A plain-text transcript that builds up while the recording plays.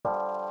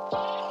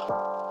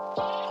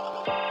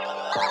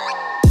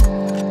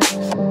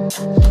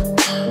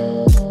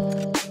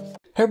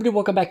Hey everybody,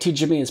 welcome back to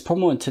Jimmy Is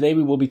Promo, and today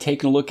we will be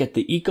taking a look at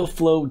the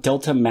Ecoflow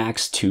Delta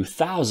Max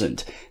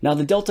 2000. Now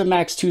the Delta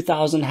Max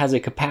 2000 has a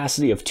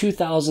capacity of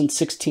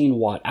 2016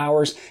 watt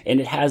hours,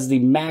 and it has the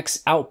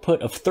max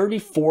output of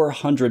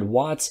 3400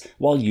 watts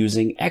while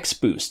using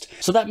X-Boost.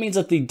 So that means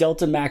that the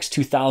Delta Max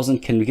 2000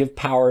 can give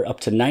power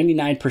up to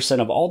 99%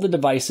 of all the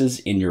devices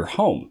in your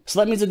home. So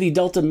that means that the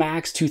Delta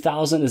Max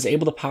 2000 is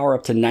able to power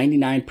up to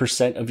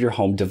 99% of your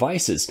home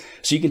devices.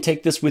 So you can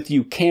take this with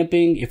you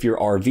camping, if you're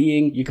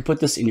RVing, you can put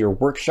this in your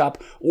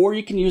workshop, or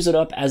you can use it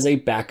up as a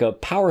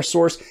backup power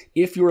source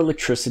if your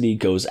electricity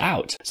goes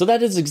out. So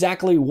that is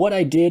exactly what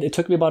I did. It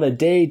took me about a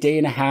day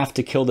and a half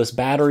to kill this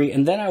battery,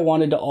 and then I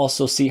wanted to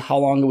also see how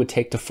long it would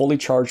take to fully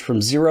charge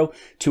from 0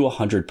 to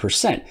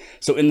 100%.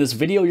 So in this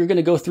video, you're going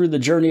to go through the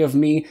journey of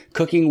me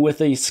cooking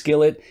with a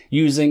skillet,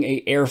 using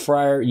an air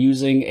fryer,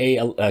 using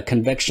a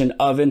convection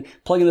oven,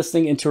 plugging this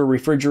thing into a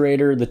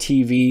refrigerator, the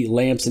TV,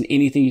 lamps, and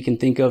anything you can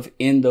think of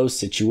in those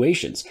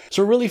situations.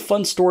 So a really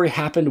fun story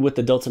happened with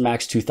the Delta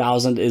Max 2000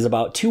 is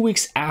about 2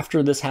 weeks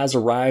after this has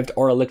arrived,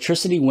 our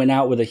electricity went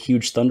out with a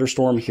huge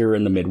thunderstorm here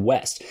in the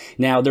Midwest.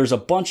 Now there's a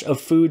bunch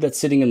of food that's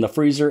sitting in the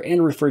freezer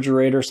and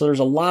refrigerator, so there's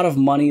a lot of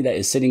money that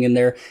is sitting in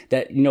there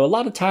that, a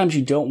lot of times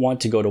you don't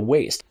want to go to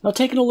waste. Now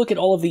taking a look at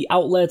all of the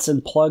outlets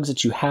and plugs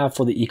that you have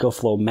for the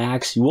Ecoflow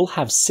Max, you will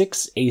have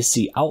 6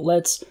 AC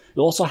outlets.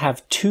 You'll also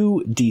have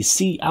 2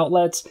 DC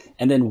outlets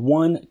and then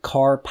 1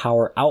 car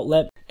power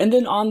outlet. And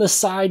then on the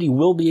side, you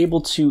will be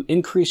able to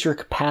increase your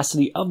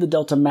capacity of the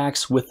Delta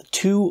Max with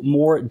 2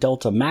 more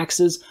Delta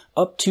Maxes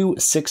up to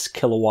 6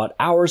 kilowatt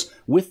hours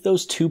with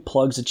those 2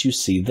 plugs that you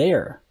see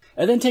there.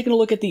 And then taking a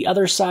look at the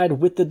other side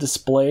with the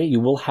display, you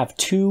will have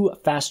 2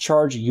 fast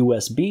charge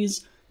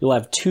USBs, you'll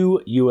have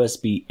 2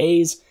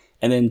 USB-As,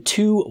 and then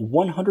 2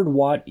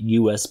 100-watt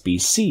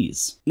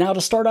USB-Cs. Now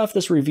to start off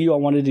this review, I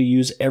wanted to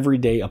use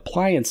everyday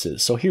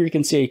appliances. So here you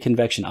can see a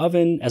convection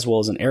oven as well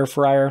as an air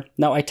fryer.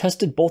 Now I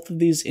tested both of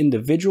these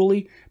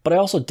individually, but I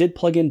also did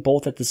plug in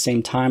both at the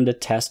same time to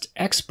test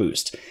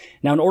X-Boost.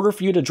 Now in order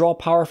for you to draw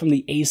power from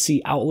the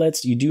AC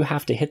outlets, you do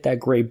have to hit that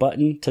gray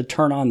button to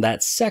turn on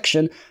that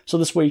section, so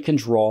this way you can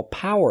draw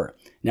power.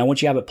 Now,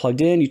 once you have it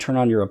plugged in, you turn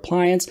on your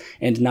appliance,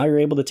 and now you're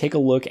able to take a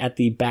look at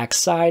the back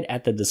side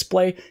at the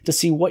display to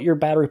see what your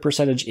battery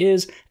percentage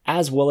is,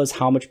 as well as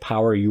how much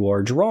power you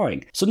are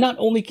drawing. So not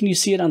only can you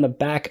see it on the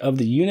back of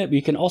the unit, but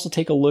you can also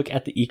take a look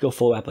at the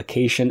Ecoflow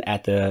application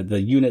at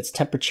the unit's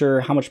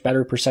temperature, how much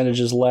battery percentage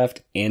is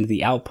left, and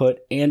the output,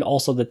 and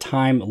also the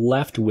time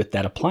left with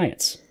that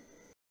appliance.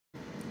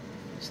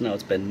 So now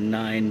it's been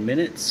 9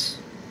 minutes.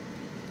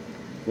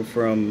 We're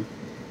from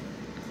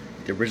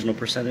the original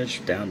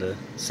percentage down to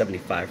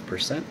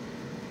 75%.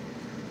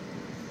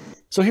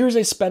 So here's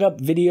a sped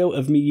up video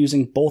of me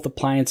using both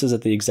appliances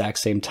at the exact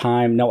same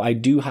time. Now I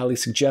do highly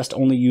suggest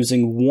only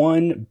using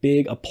one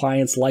big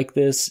appliance like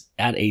this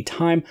at a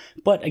time,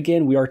 but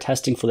again, we are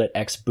testing for that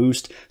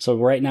X-Boost. So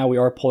right now we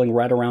are pulling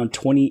right around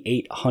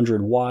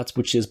 2800 watts,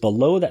 which is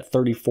below that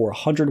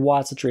 3400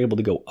 watts that you're able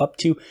to go up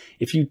to.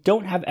 If you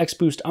don't have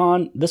X-Boost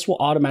on, this will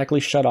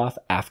automatically shut off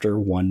after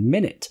 1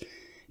 minute.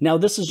 Now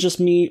this is just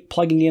me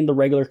plugging in the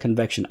regular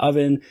convection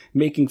oven,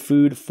 making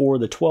food for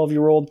the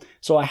 12-year-old.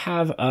 So I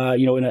have,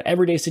 in an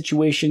everyday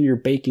situation, you're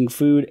baking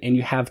food and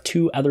you have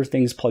 2 other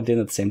things plugged in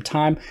at the same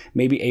time,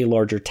 maybe a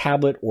larger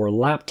tablet or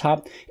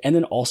laptop, and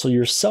then also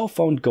your cell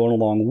phone going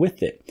along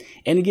with it.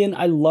 And again,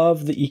 I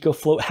love the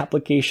Ecoflow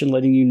application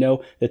letting you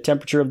know the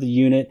temperature of the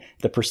unit,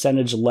 the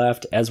percentage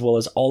left, as well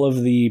as all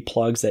of the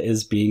plugs that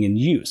is being in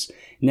use.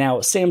 Now,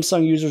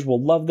 Samsung users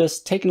will love this.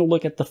 Taking a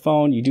look at the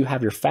phone, you do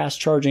have your fast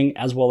charging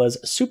as well as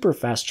super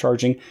fast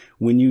charging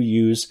when you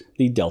use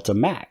the Delta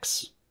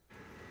Max.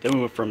 Then we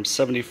went from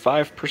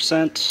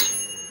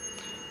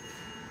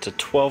 75% to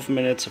 12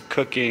 minutes of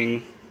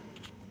cooking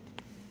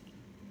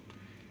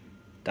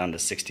down to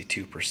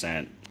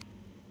 62%.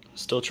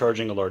 Still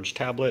charging a large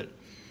tablet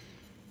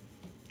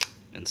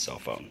and cell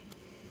phone.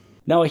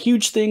 Now, a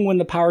huge thing when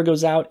the power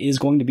goes out is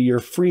going to be your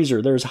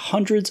freezer. There's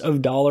hundreds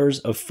of dollars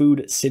of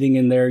food sitting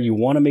in there. You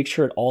want to make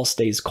sure it all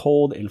stays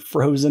cold and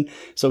frozen.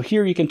 So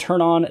here you can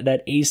turn on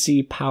that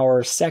AC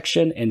power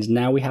section, and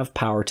now we have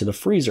power to the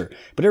freezer.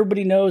 But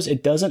everybody knows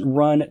it doesn't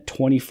run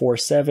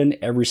 24/7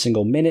 every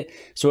single minute.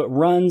 So it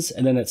runs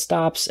and then it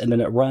stops and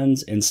then it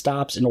runs and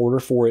stops in order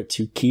for it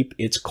to keep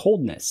its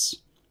coldness.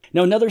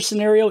 Now, another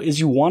scenario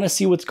is you want to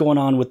see what's going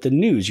on with the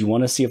news. You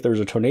want to see if there's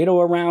a tornado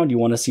around. You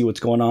want to see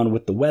what's going on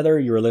with the weather.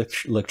 Your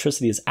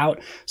electricity is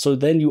out. So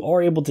then you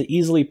are able to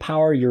easily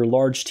power your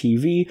large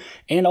TV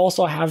and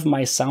also have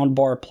my sound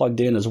bar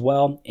plugged in as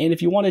well. And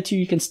if you wanted to,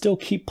 you can still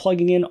keep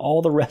plugging in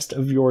all the rest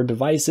of your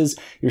devices,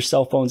 your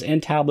cell phones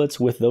and tablets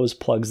with those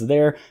plugs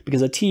there,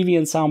 because a TV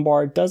and sound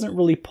bar doesn't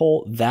really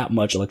pull that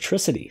much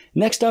electricity.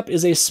 Next up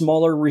is a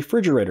smaller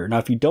refrigerator. Now,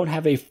 if you don't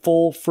have a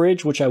full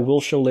fridge, which I will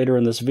show later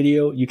in this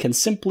video, you can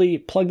simply simply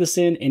plug this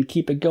in and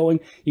keep it going.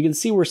 You can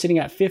see we're sitting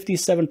at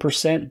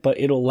 57%, but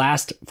it'll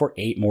last for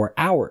 8 more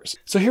hours.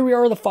 So here we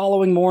are the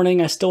following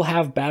morning. I still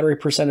have battery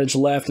percentage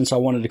left, and so I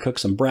wanted to cook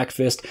some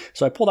breakfast.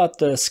 So I pulled out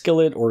the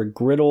skillet or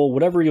griddle,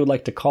 whatever you would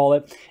like to call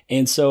it.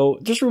 And so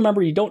just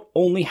remember, you don't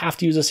only have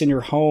to use this in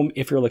your home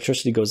if your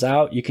electricity goes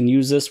out. You can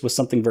use this with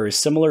something very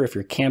similar if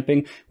you're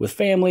camping with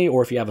family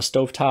or if you have a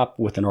stovetop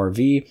with an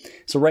RV.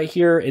 So right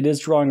here, it is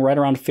drawing right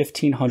around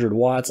 1500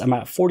 watts. I'm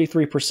at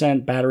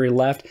 43% battery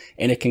left,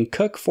 and it can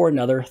cook for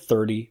another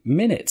 30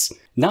 minutes.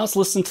 Now let's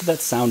listen to that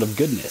sound of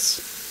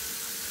goodness.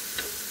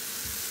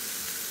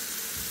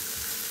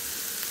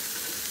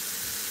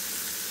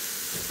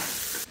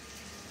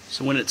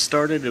 So when it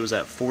started, it was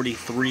at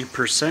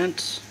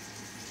 43%.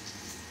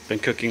 Been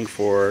cooking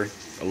for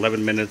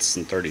 11 minutes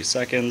and 30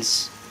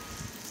 seconds.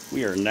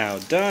 We are now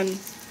done.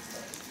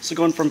 So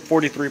going from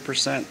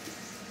 43%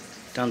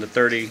 down to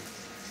 30.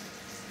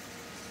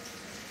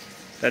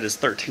 That is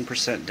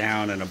 13%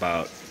 down in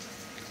about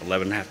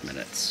 11.5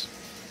 minutes.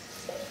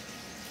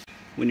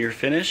 When you're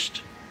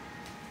finished,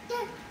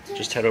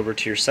 just head over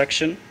to your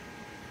section,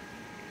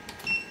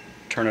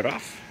 turn it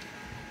off.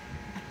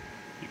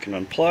 You can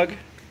unplug,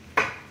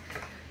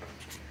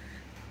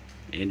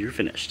 and you're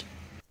finished.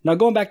 Now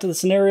going back to the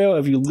scenario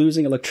of you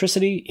losing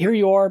electricity, here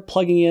you are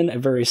plugging in a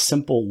very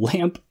simple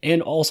lamp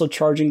and also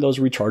charging those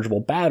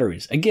rechargeable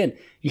batteries. Again,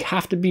 you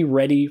have to be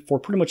ready for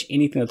pretty much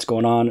anything that's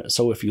going on.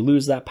 So if you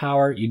lose that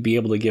power, you'd be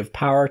able to give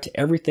power to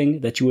everything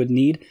that you would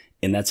need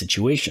in that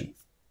situation.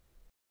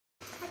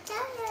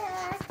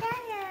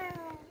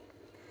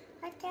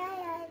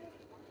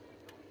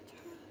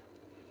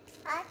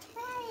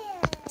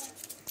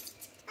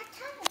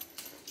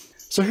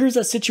 So here's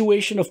that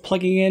situation of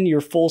plugging in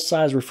your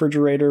full-size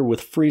refrigerator with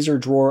freezer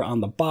drawer on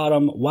the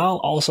bottom while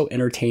also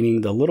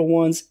entertaining the little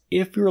ones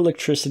if your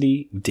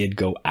electricity did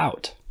go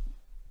out.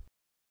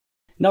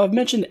 Now I've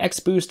mentioned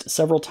X-Boost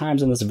several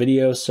times in this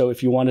video, so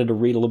if you wanted to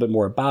read a little bit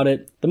more about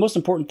it, the most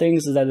important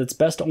things is that it's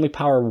best to only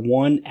power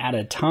one at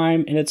a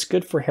time, and it's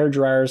good for hair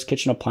dryers,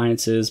 kitchen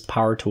appliances,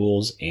 power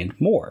tools, and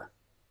more.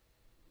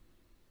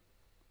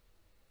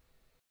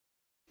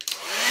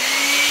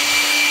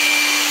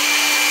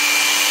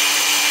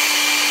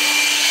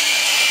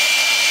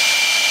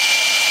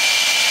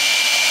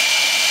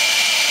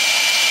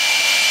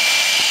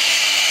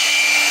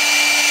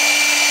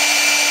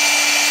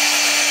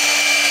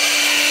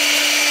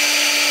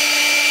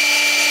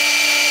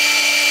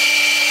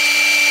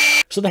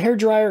 So the hair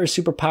dryer is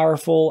super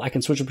powerful. I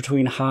can switch it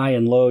between high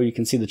and low. You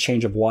can see the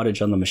change of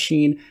wattage on the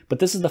machine, but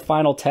this is the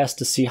final test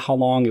to see how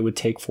long it would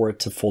take for it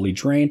to fully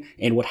drain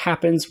and what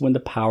happens when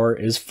the power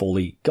is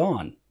fully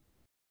gone.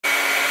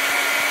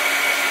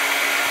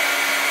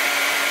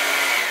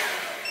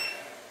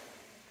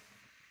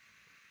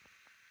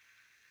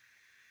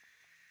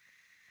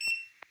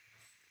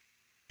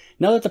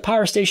 Now that the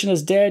power station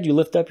is dead, you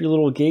lift up your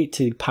little gate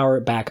to power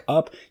it back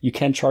up. You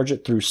can charge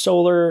it through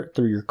solar,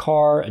 through your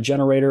car, a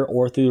generator,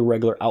 or through the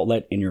regular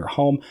outlet in your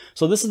home.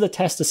 So this is the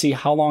test to see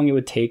how long it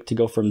would take to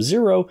go from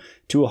 0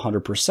 to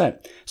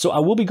 100%. So I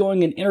will be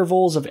going in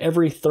intervals of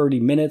every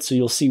 30 minutes. So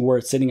you'll see where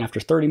it's sitting after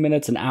 30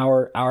 minutes, an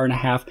hour, hour and a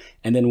half,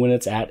 and then when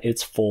it's at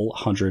its full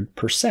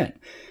 100%.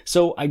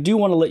 So I do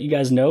want to let you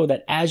guys know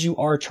that as you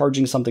are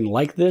charging something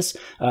like this,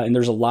 and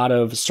there's a lot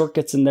of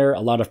circuits in there,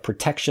 a lot of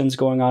protections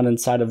going on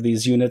inside of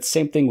these units.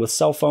 Same thing with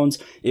cell phones.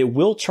 It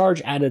will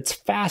charge at its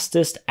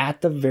fastest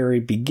at the very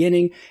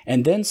beginning,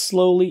 and then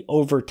slowly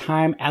over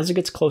time, as it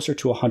gets closer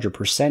to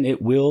 100%,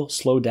 it will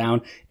slow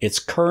down its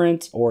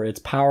current or its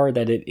power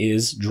that it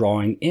is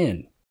drawing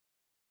in.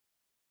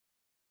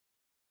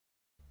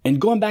 And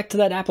going back to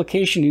that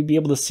application, you'd be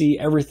able to see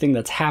everything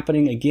that's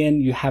happening.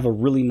 Again, you have a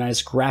really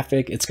nice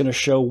graphic. It's going to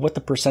show what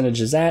the percentage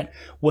is at,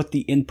 what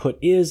the input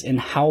is, and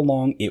how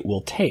long it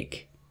will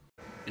take.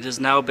 It has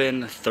now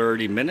been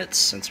 30 minutes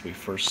since we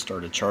first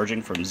started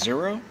charging from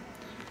 0.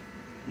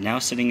 Now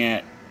sitting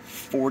at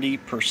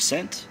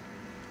 40%.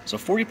 So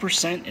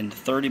 40% in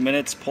 30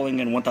 minutes, pulling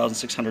in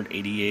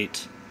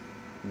 1,688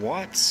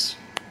 watts.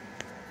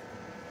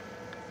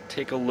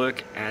 Take a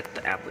look at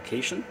the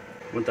application.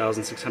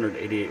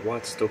 1,688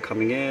 watts still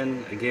coming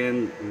in.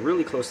 Again,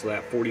 really close to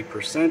that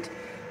 40%.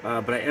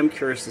 But I am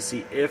curious to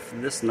see if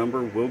this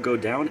number will go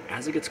down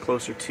as it gets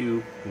closer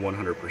to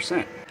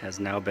 100%. Has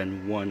now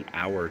been 1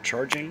 hour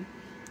charging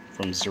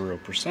from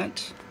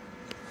 0%.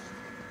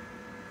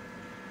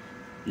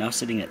 Now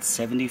sitting at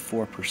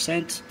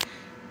 74%.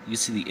 You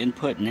see the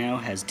input now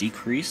has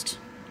decreased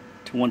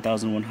to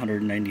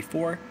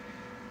 1,194.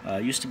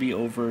 Used to be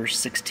over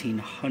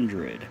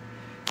 1,600.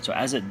 So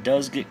as it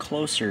does get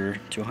closer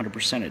to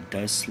 100%, it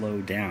does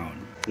slow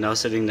down. Now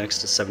sitting next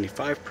to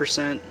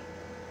 75%,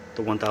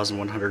 the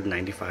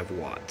 1,195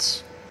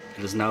 watts.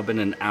 It has now been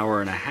an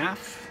hour and a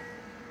half.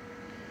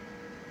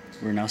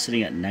 We're now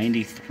sitting at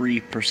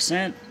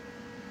 93%. It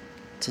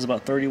says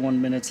about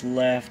 31 minutes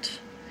left.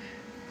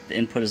 The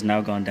input has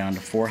now gone down to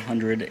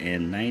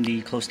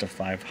 490, close to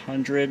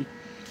 500. It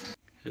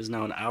is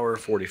now an hour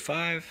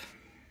 45,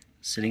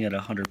 sitting at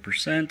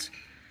 100%.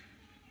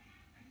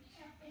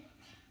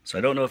 So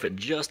I don't know if it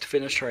just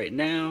finished right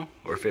now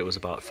or if it was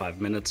about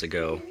 5 minutes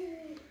ago,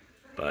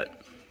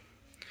 but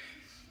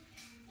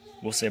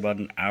we'll say about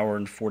an hour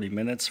and 40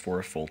 minutes for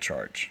a full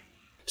charge.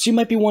 So you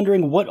might be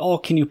wondering, what all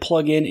can you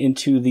plug in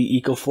into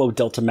the Ecoflow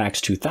Delta Max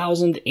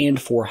 2000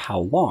 and for how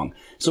long?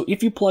 So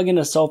if you plug in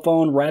a cell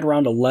phone right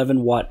around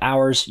 11 watt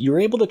hours, you're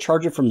able to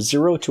charge it from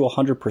 0 to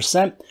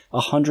 100%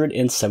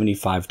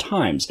 175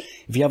 times.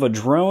 If you have a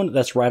drone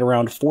that's right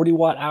around 40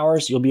 watt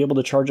hours, you'll be able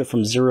to charge it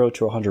from 0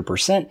 to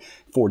 100%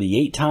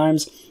 48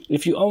 times.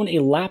 If you own a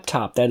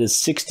laptop that is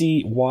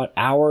 60 watt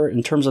hour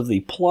in terms of the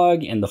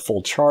plug and the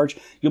full charge,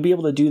 you'll be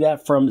able to do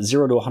that from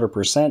 0 to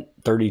 100%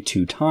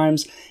 32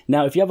 times.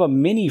 Now, if you have a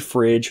mini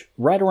fridge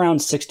right around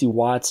 60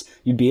 watts,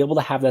 you'd be able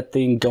to have that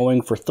thing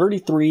going for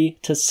 33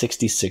 to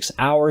 66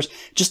 hours,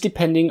 just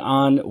depending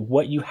on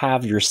what you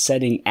have your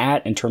setting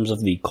at in terms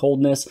of the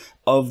coldness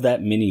of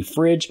that mini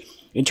fridge.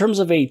 In terms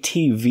of a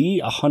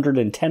TV,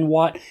 110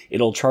 watt,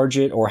 it'll charge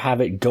it or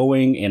have it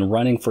going and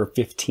running for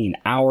 15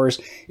 hours.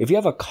 If you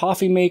have a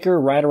coffee maker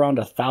right around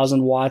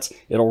 1,000 watts,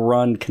 it'll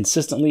run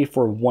consistently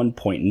for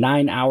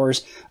 1.9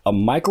 hours. A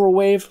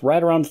microwave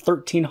right around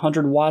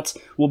 1,300 watts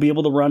will be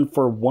able to run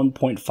for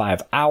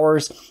 1.5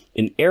 hours.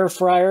 An air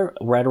fryer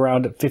right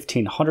around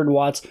 1,500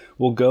 watts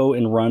will go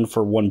and run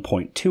for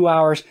 1.2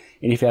 hours.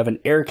 And if you have an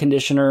air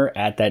conditioner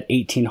at that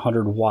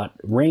 1,800 watt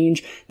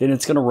range, then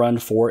it's going to run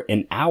for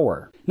an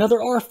hour. Now,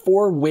 there are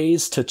 4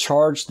 ways to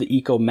charge the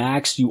Eco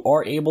Max. You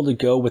are able to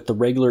go with the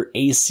regular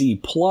AC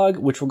plug,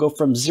 which will go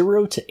from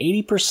 0 to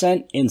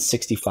 80% in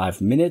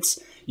 65 minutes.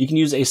 You can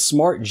use a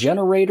smart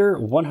generator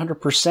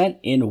 100%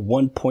 in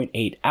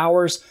 1.8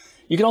 hours.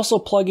 You can also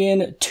plug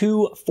in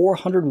 2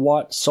 400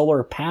 watt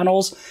solar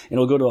panels and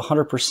it'll go to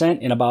 100%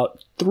 in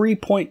about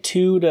 3.2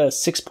 to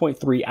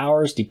 6.3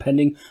 hours,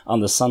 depending on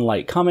the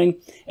sunlight coming.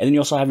 And then you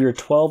also have your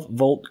 12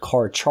 volt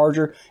car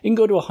charger. You can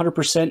go to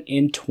 100%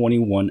 in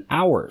 21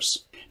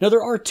 hours. Now,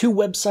 there are 2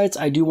 websites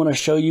I do want to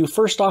show you.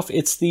 First off,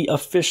 it's the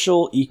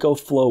official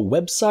Ecoflow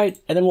website,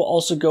 and then we'll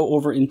also go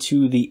over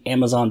into the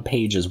Amazon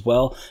page as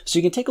well. So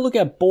you can take a look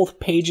at both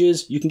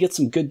pages. You can get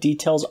some good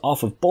details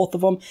off of both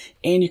of them,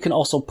 and you can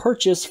also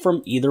purchase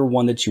from either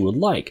one that you would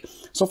like.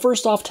 So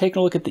first off,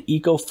 taking a look at the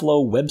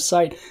Ecoflow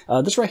website,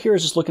 this right here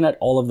is just looking at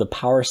all of the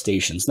power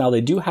stations. Now,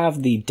 they do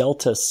have the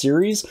Delta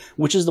series,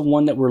 which is the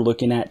one that we're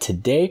looking at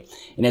today.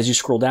 And as you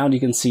scroll down, you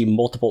can see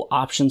multiple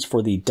options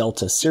for the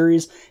Delta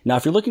series. Now,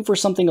 if you're looking for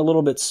something a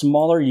little bit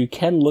smaller, you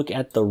can look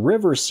at the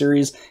River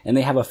series, and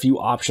they have a few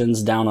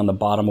options down on the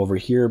bottom over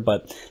here.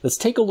 But let's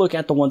take a look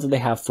at the ones that they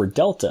have for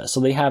Delta.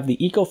 So they have the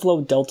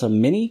Ecoflow Delta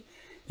Mini,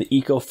 the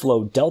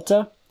Ecoflow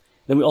Delta.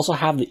 Then we also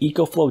have the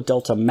Ecoflow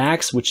Delta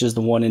Max, which is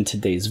the one in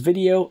today's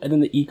video, and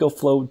then the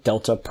Ecoflow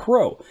Delta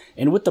Pro.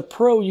 And with the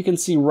Pro, you can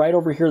see right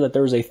over here that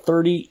there's a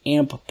 30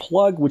 amp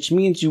plug, which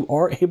means you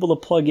are able to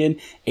plug in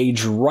a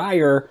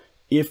dryer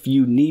if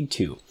you need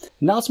to.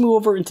 Now let's move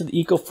over into the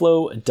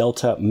Ecoflow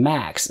Delta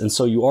Max. And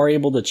so you are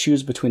able to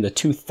choose between the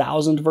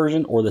 2000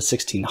 version or the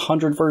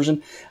 1600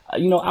 version.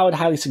 You know, I would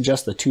highly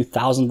suggest the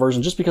 2000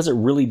 version just because it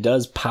really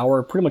does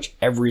power pretty much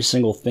every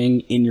single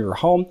thing in your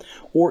home,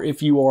 or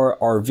if you are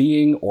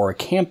RVing or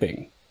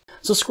camping.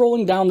 So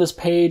scrolling down this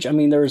page, I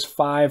mean, there's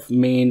 5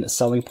 main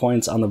selling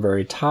points on the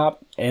very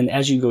top. And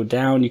as you go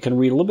down, you can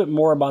read a little bit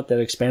more about that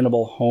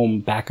expandable home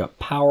backup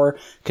power,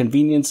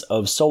 convenience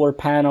of solar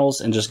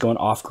panels, and just going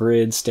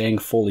off-grid, staying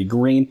fully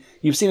green.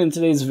 You've seen in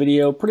today's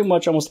video, pretty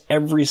much almost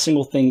every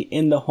single thing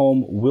in the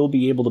home will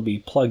be able to be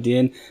plugged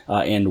in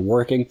and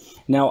working.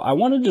 Now, I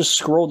wanted to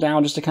scroll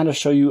down just to kind of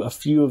show you a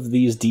few of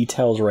these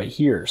details right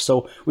here.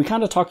 So we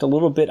kind of talked a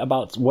little bit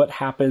about what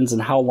happens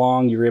and how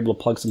long you're able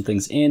to plug some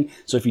things in.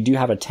 So if you do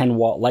have a 10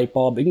 watt light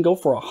bulb, it can go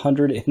for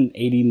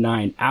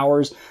 189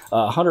 hours.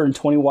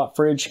 120 watt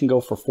fridge can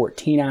go for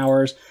 14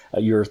 hours.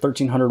 Your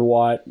 1300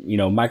 watt,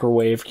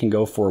 microwave can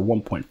go for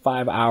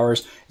 1.5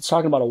 hours. It's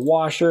talking about a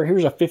washer.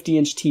 Here's a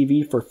 50-inch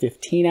TV for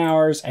 15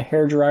 hours, a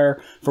hair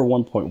dryer for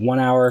 1.1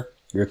 hour.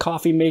 Your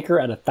coffee maker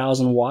at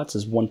 1,000 watts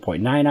is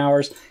 1.9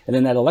 hours. And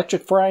then that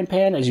electric frying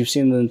pan, as you've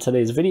seen in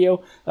today's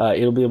video,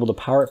 it'll be able to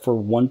power it for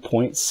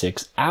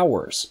 1.6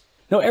 hours.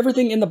 Now,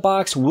 everything in the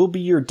box will be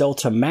your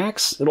Delta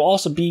Max. It'll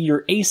also be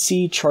your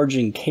AC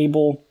charging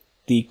cable,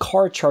 the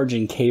car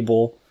charging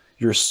cable,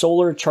 your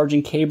solar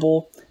charging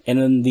cable, and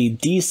then the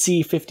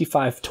DC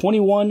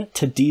 5521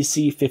 to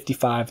DC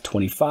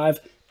 5525,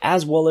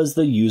 as well as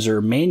the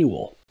user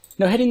manual.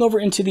 Now, heading over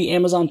into the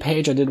Amazon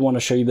page, I did want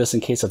to show you this in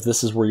case if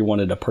this is where you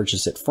wanted to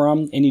purchase it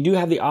from. And you do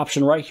have the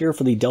option right here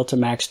for the Delta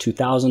Max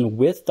 2000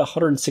 with the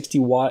 160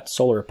 watt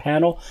solar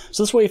panel.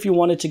 So this way, if you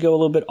wanted to go a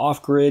little bit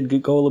off grid,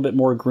 go a little bit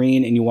more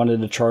green, and you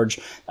wanted to charge,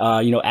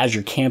 as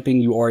you're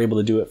camping, you are able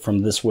to do it from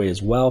this way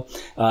as well.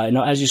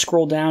 Now, as you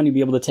scroll down, you'll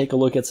be able to take a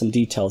look at some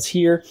details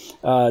here.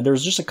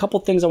 There's just a couple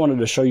things I wanted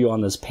to show you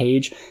on this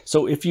page.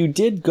 So if you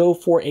did go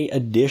for a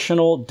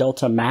additional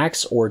Delta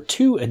Max or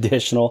 2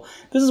 additional,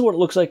 this is what it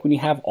looks like when you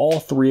have all all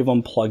three of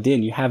them plugged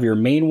in. You have your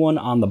main one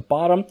on the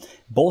bottom.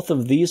 Both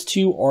of these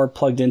two are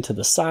plugged into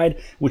the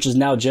side, which is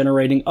now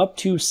generating up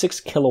to 6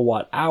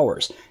 kilowatt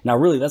hours. Now,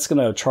 really, that's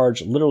going to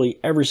charge literally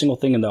every single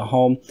thing in the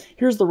home.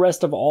 Here's the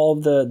rest of all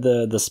of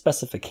the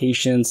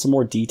specifications, some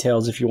more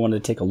details if you want to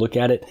take a look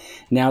at it.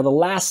 Now, the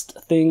last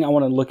thing I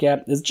want to look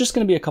at is just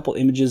going to be a couple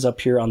images up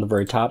here on the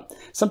very top.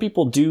 Some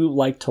people do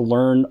like to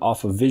learn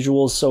off of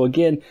visuals. So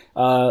again,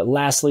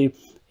 lastly,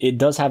 it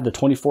does have the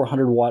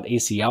 2400 watt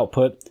AC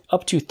output,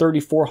 up to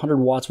 3400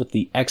 watts with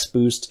the X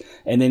Boost.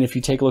 And then if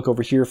you take a look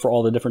over here for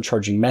all the different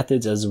charging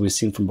methods, as we've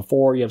seen from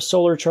before, you have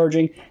solar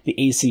charging, the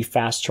AC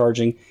fast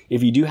charging.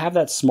 If you do have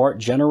that smart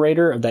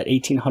generator, of that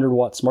 1800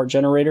 watt smart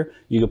generator,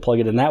 you can plug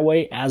it in that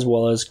way, as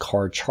well as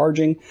car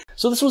charging.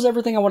 So this was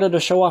everything I wanted to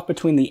show off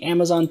between the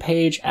Amazon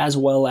page as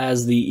well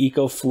as the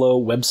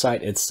Ecoflow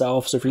website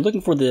itself. So if you're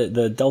looking for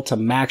the Delta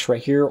Max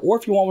right here, or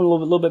if you want one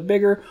a little bit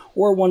bigger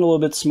or one a little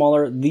bit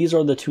smaller, these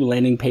are the two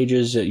landing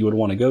pages that you would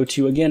want to go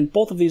to. Again,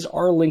 both of these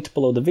are linked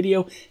below the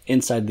video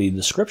inside the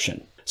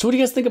description. So what do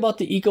you guys think about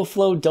the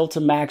Ecoflow Delta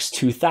Max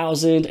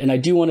 2000? And I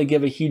do want to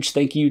give a huge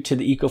thank you to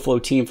the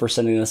Ecoflow team for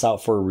sending this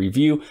out for a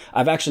review.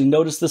 I've actually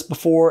noticed this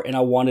before and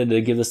I wanted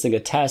to give this thing a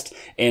test,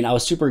 and I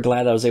was super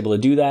glad I was able to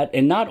do that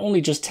and not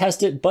only just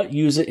test it, but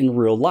use it in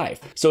real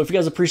life. So if you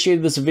guys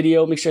appreciated this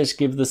video, make sure you guys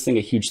give this thing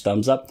a huge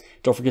thumbs up.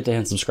 Don't forget to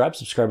hit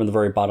subscribe on the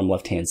very bottom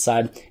left-hand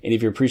side. And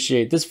if you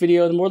appreciate this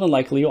video, then more than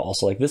likely you'll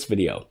also like this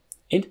video.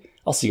 And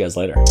I'll see you guys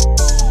later.